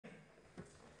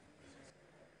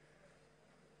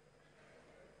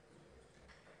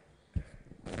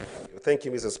Thank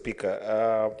you, Mr.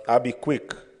 Speaker. I'll be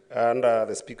quick. Under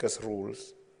the Speaker's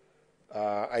rules,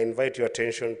 I invite your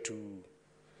attention to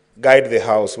guide the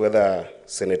House whether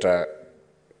Senator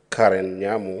Karen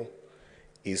Nyamu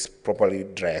is properly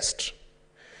dressed.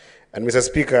 And Mr.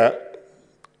 Speaker,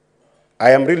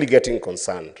 I am really getting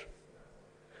concerned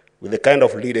with the kind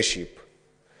of leadership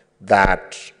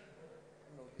that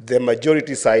the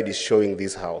majority side is showing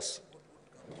this House.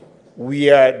 We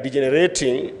are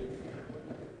degenerating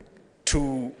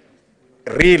to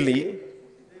really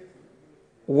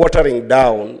watering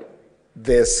down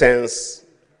the sense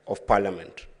of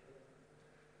Parliament.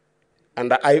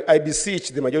 And I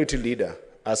beseech the majority leader,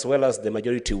 as well as the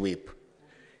majority whip,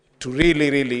 to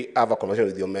really have a conversation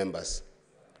with your members.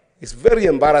 It's very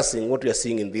embarrassing what we are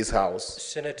seeing in this House.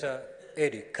 Senator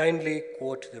Eddie, kindly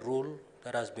quote the rule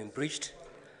that has been breached,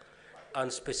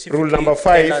 and specifically Rule number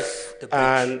 5, the breach.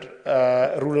 and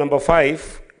rule number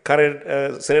 5,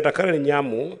 Senator Karen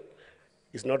Nyamu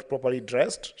is not properly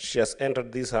dressed. She has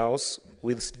entered this House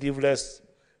with sleeveless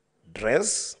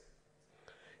dress.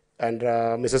 And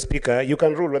Mr. Speaker, you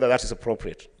can rule whether that is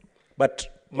appropriate.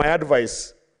 But my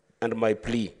advice and my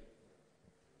plea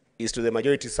is to the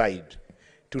majority side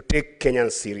to take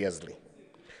Kenyans seriously.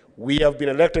 We have been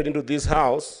elected into this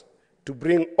House to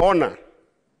bring honor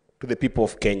to the people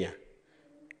of Kenya.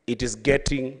 It is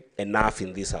getting enough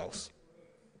in this House.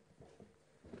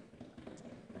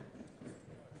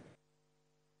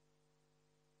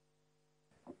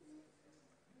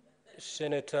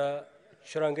 Senator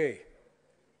Chirange.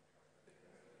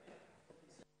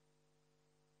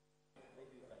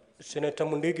 Senator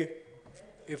Mundigi,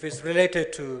 if it's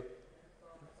related to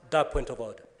that point of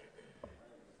order.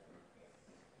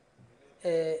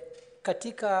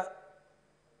 Katika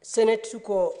Senate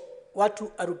tuko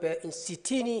watu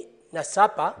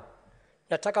 67.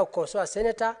 Nataka kukosoa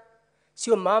Senator,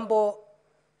 sio mambo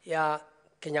ya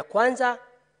Kenya Kwanza,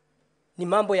 ni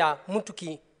mambo ya mtu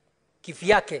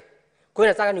kivyake. Kwa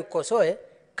hiyo nataka nikukosoe,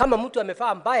 kama mtu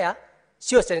amevaa mbaya,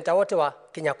 sio Senator wote wa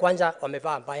Kenya Kwanza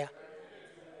wamevaa mbaya.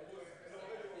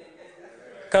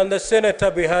 Can the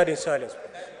senator be heard in silence,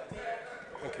 please?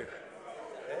 Thank you.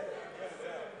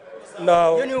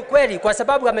 Now, Hiyo ni ukweli kwa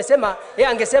sababu amesema yeye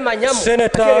angesema Nyamu.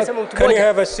 Senator, can you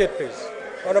have a seat, please?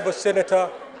 Honorable Senator,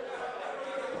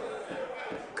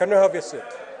 can you have your seat?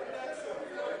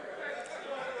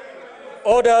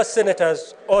 Order,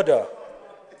 senators, order.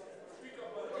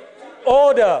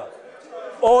 Order.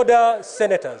 Order,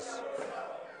 senators.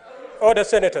 Order,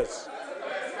 senators.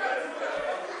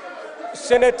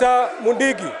 Senator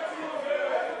Mundigi.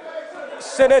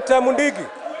 Senator Mundigi.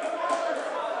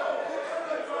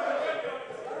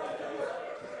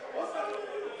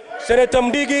 Senator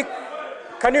Mundigi,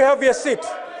 can you have your seat?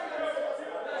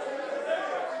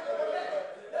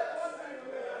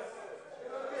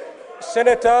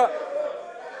 Senator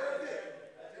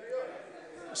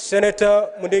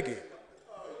Mundigi.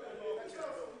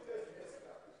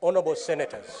 Honorable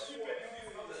senators.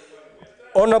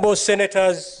 Honorable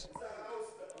senators,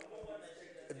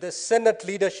 the Senate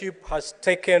leadership has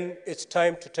taken its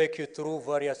time to take you through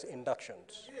various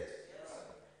inductions.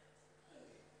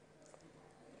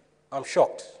 I'm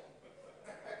shocked.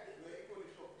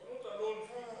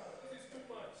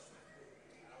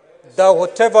 That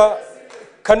whatever,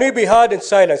 can we be heard in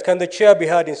silence? Can the chair be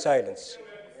heard in silence?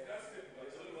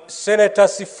 Senator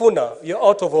Sifuna, you're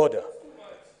out of order.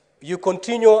 You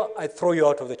continue, I throw you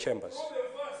out of the chambers.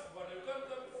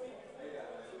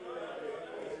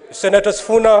 Senator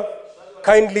Sifuna,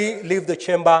 kindly leave the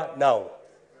chamber now.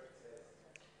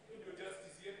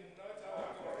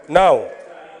 Now.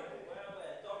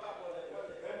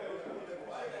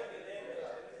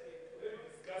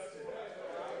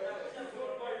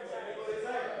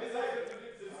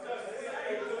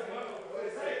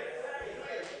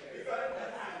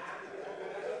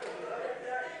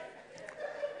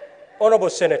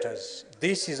 Honorable senators,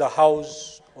 this is a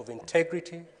house of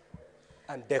integrity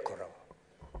and decorum.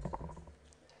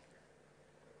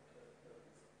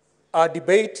 Our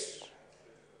debate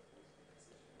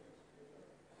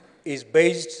is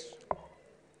based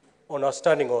on our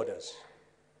standing orders,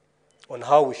 on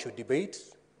how we should debate,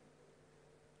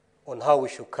 on how we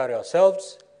should carry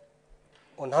ourselves,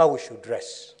 on how we should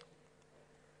dress.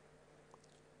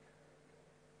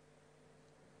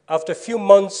 After a few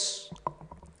months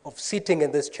of sitting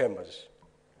in these chambers,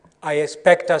 I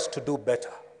expect us to do better.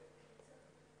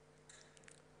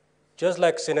 Just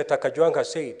like Senator Kajwanga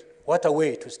said, what a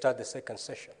way to start the second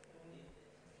session.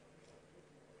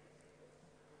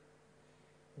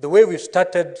 The way we've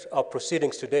started our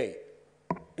proceedings today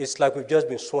is like we've just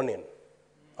been sworn in,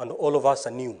 and all of us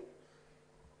are new.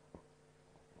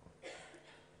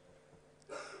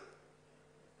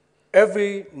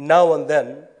 every now and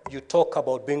then you talk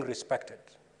about being respected.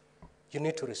 You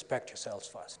need to respect yourselves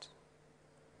first.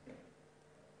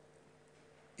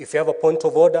 If you have a point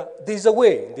of order, there's a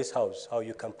way in this house how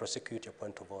you can prosecute your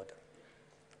point of order.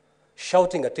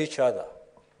 Shouting at each other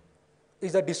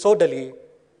is a disorderly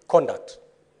conduct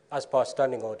as per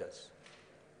standing orders.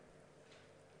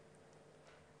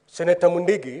 Senator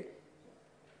Mundigi,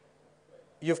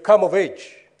 you've come of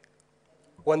age.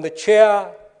 When the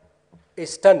chair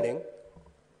is standing,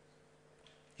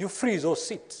 you freeze those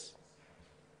seats.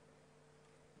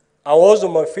 I was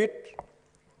on my feet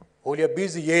while you're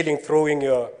busy yelling, throwing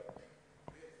your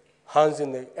hands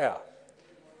in the air.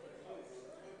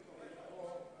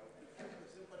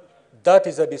 That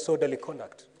is a disorderly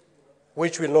conduct,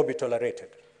 which will not be tolerated.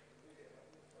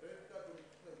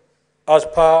 As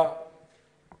per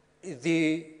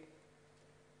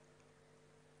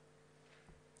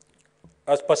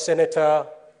Senator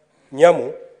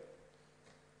Nyamu,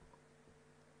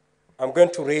 I'm going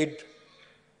to read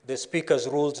the Speaker's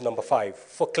Rules number 5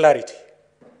 for clarity.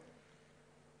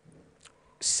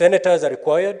 Senators are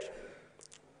required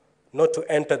not to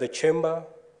enter the chamber,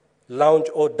 lounge,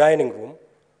 or dining room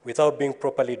without being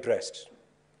properly dressed.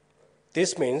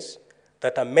 This means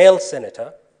that a male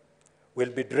senator will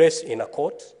be dressed in a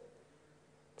coat,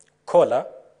 collar,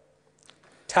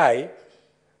 tie,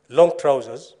 long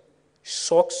trousers,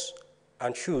 socks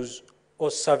and shoes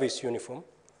or service uniform,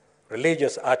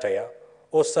 religious attire,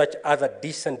 or such other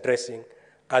decent dressing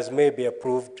as may be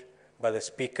approved by the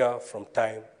Speaker from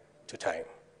time to time.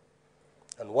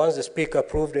 And once the Speaker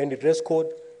approved any dress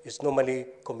code, it's normally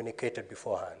communicated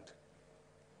beforehand.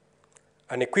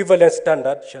 An equivalent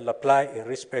standard shall apply in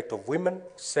respect of women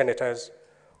senators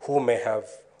who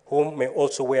may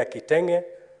also wear kitenge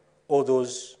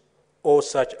or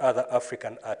such other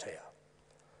African attire.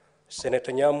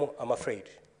 Senator Nyamu, I'm afraid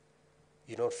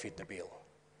you don't fit the bill.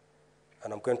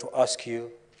 And I'm going to ask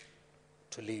you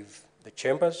to leave the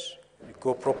chambers, you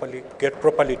go properly, get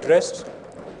properly dressed,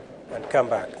 and come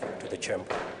back to the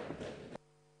chamber.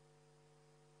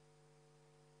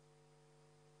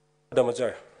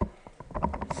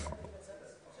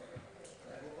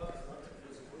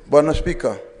 Bwana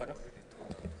Speaker.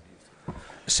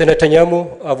 Senator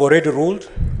Nyamu, I've already ruled.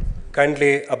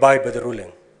 Kindly abide by the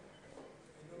ruling.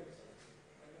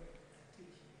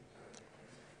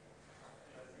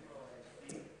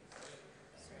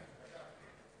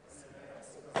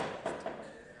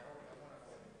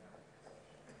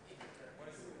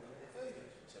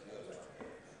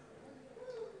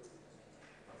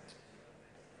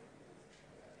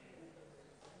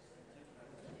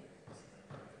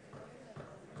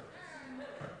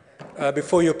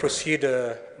 Before you proceed,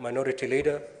 Minority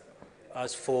Leader,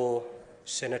 as for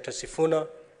Senator Sifuna,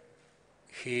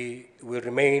 he will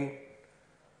remain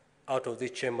out of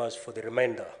these chambers for the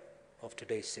remainder of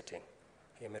today's sitting.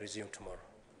 He may resume tomorrow.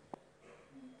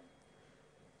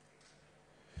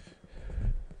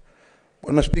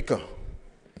 Bwana Speaker,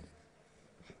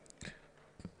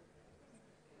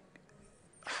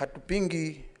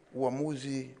 hatupingi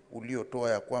uamuzi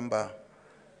uliotoa ya kwamba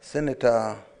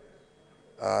Senator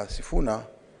Sifuna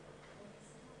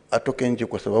atoke nje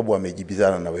kwa sababu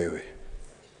amejibizana na wewe.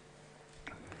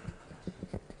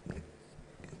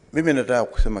 Mimi nataka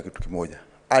kusema kitu kimoja.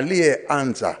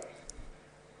 Aliyeanza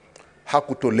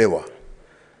hakutolewa.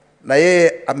 Na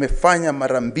yeye amefanya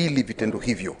mara 2 vitendo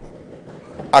hivyo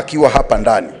akiwa hapa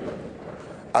ndani.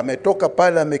 Ametoka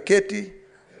pale ameketi,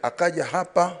 akaja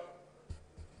hapa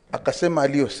akasema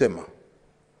aliyosema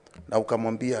na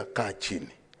ukamwambia kaa chini.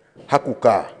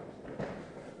 Hakukaa.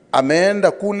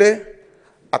 Ameenda kule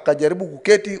akajaribu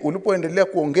kuketi, ulipoendelea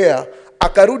kuongea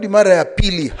akarudi mara ya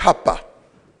pili hapa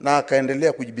na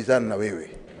akaendelea kujibizana na wewe.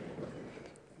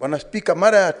 Bwana Speaker,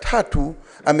 mara ya 3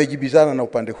 amejibizana na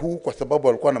upande huu kwa sababu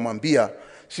alikuwa anamwambia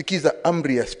sikiza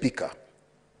amri ya Speaker.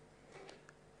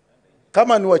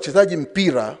 Kama ni wachezaji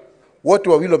mpira wote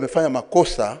wawili wamefanya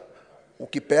makosa,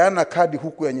 ukipeana kadi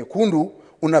huku ya nyekundu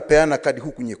unapeana kadi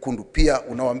huku nyekundu pia,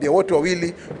 unawaambia wote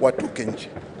wawili watoke nje.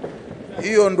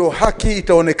 Hiyo ndo haki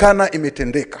itaonekana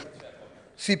imetendeka.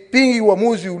 Sipingi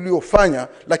uamuzi uliofanya,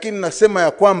 lakini nasema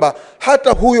ya kwamba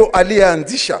hata huyo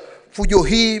aliyeanzisha fujo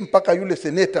hii mpaka yule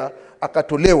seneta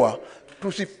akatolewa,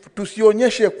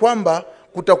 tusionyeshe kwamba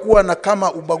kutakuwa na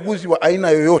kama ubaguzi wa aina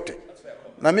yoyote.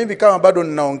 Na mimi kama bado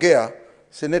ninaongea,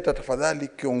 seneta tafadhali,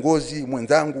 kiongozi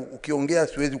mwenzangu, ukiongea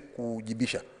siwezi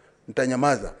kujibisha.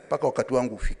 Nitanyamaza mpaka wakati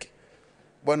wangu ufike.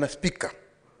 Bwana Speaker,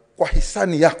 kwa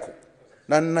hisani yako,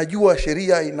 na ninajua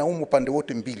sheria inaumu pande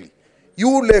wote mbili.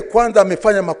 Yule kwanza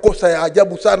amefanya makosa ya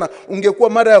ajabu sana. Ungekuwa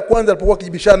mara ya kwanza alipokuwa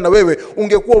kijibishana na wewe,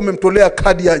 ungekuwa umemtolea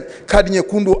kadi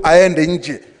nyekundu aende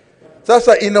nje.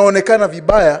 Sasa inaonekana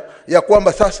vibaya ya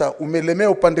kwamba sasa umelemea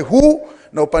upande huu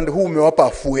na upande huu umewapa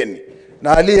afueni.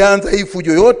 Na aliyeanza hii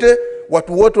fujo yote,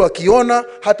 watu wote wakiona,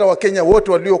 hata Wakenya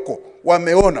wote walioko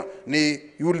wameona, ni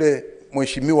yule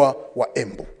mheshimiwa wa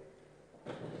Embu.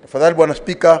 Tafadhali Bwana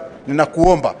Spika,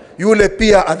 ninakuomba yule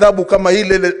pia adhabu kama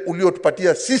ile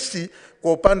uliotupatia sisi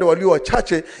kwa upande walio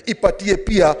wachache ipatie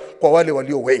pia kwa wale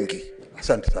walio wengi.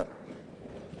 Asante sana.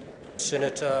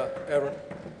 Senator Aaron.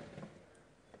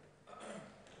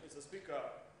 Mr. Speaker,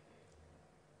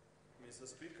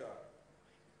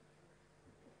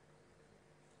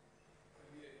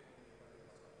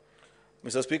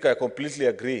 Mr. Speaker, I completely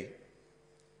agree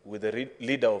with the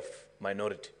leader of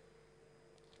minority.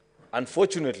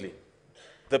 Unfortunately,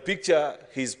 the picture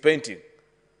he's painting,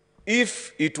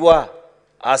 if it were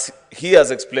as he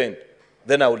has explained,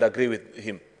 then I would agree with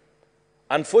him.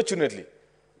 Unfortunately,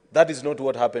 that is not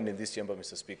what happened in this chamber,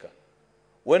 Mr. Speaker.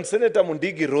 When Senator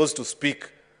Mundigi rose to speak,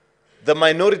 the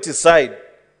minority side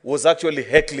was actually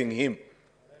heckling him.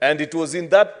 And it was in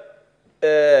that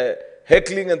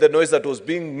heckling and the noise that was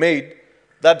being made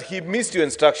that he missed your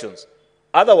instructions.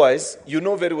 Otherwise, you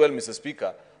know very well, Mr.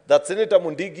 Speaker, that Senator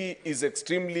Mundigi is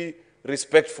extremely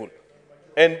respectful.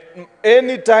 And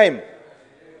any time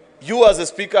you as a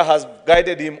speaker has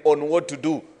guided him on what to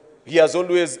do, he has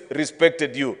always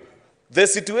respected you. The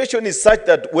situation is such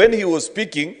that when he was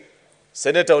speaking,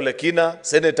 Senator Olekina,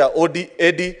 Senator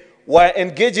Eddie were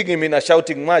engaging him in a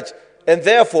shouting match, and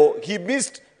therefore he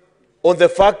missed on the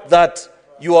fact that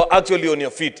you are actually on your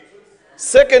feet.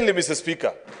 Secondly, Mr.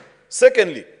 Speaker,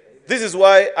 this is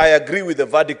why I agree with the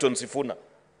verdict on Sifuna.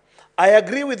 I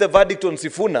agree with the verdict on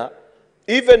Sifuna.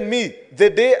 Even me, the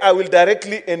day I will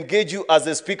directly engage you as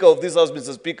the Speaker of this House,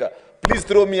 Mr. Speaker, please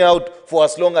throw me out for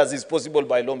as long as is possible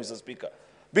by law, Mr. Speaker.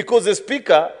 Because the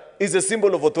Speaker is a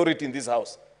symbol of authority in this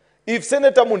House. If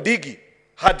Senator Mundigi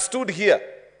had stood here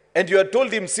and you had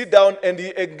told him sit down and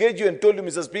he engaged you and told you,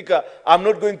 Mr. Speaker, I'm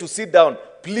not going to sit down,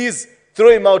 please throw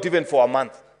him out even for a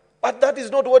month. But that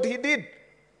is not what he did.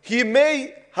 He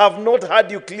may have not heard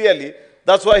you clearly.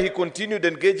 That's why he continued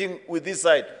engaging with this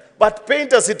side. But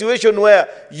paint a situation where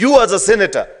you as a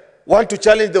senator want to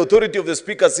challenge the authority of the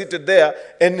speaker seated there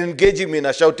and engage him in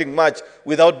a shouting match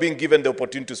without being given the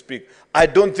opportunity to speak. I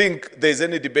don't think there is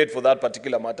any debate for that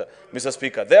particular matter, Mr.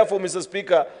 Speaker. Therefore, Mr.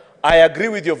 Speaker, I agree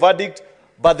with your verdict,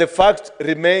 but the fact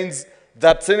remains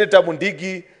that Senator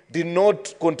Mundigi did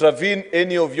not contravene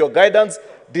any of your guidance,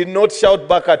 did not shout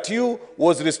back at you,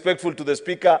 was respectful to the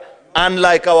speaker,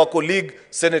 unlike our colleague,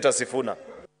 Senator Sifuna.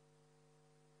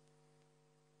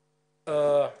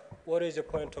 What is the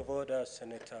point of order,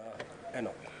 Senator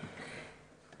Enoch?